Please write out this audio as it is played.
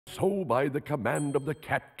So by the command of the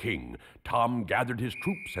Cat King, Tom gathered his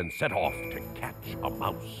troops and set off to catch a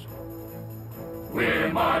mouse.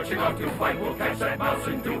 We're marching off to fight, we'll catch that mouse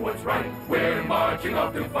and do what's right. We're marching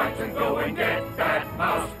off to fight and go and get that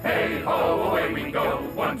mouse. Hey ho, away we go,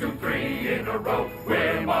 1, 2, 3 in a row.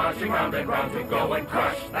 We're marching round and round to go and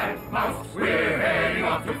crush that mouse. We're heading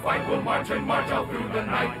off to fight, we'll march and march all through the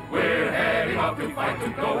night. We're heading off to fight to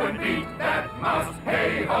go and beat that mouse.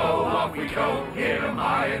 Hey ho, off we go, hit 'em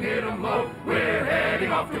high and hit 'em low. We're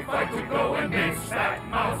heading off to fight to go and miss that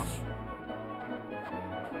mouse.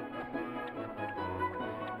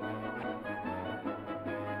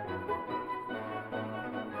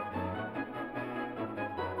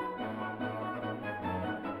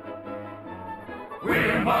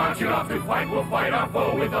 We're marching off to fight, we'll fight our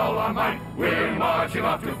foe with all our might. We're marching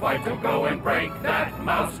off to fight to go and break that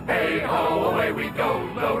mouse. Hey ho, away we go,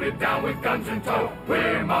 loaded down with guns in tow.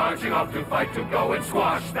 We're marching off to fight to go and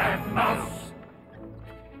squash that mouse.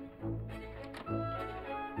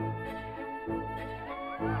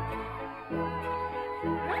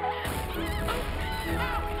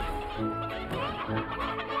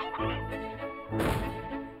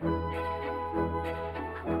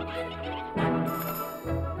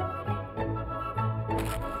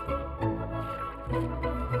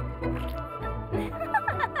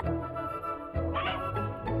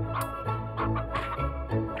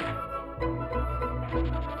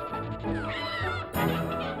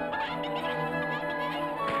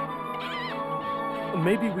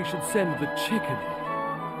 Maybe we should send the chicken.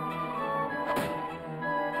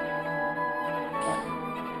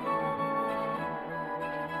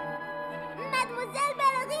 Mademoiselle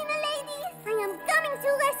Ballerina, ladies, I am coming to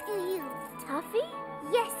rescue you. Tuffy?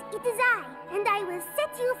 Yes, it is I, and I will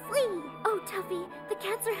set you free. Oh, Tuffy, the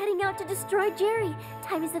cats are heading out to destroy Jerry.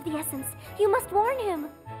 Time is of the essence. You must warn him.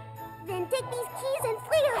 Then take these keys and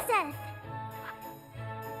free yourself.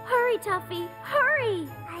 Hurry, Tuffy, hurry!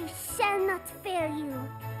 I shall not fail you.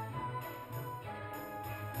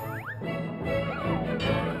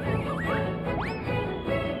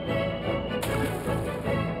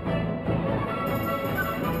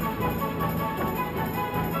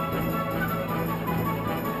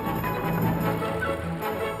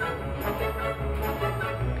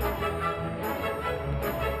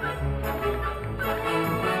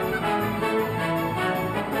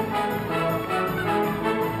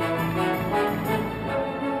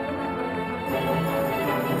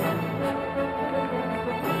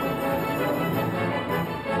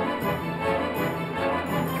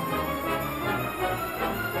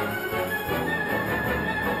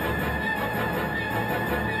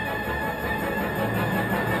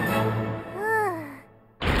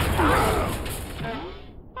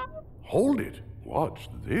 Hold it. What's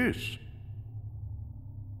this?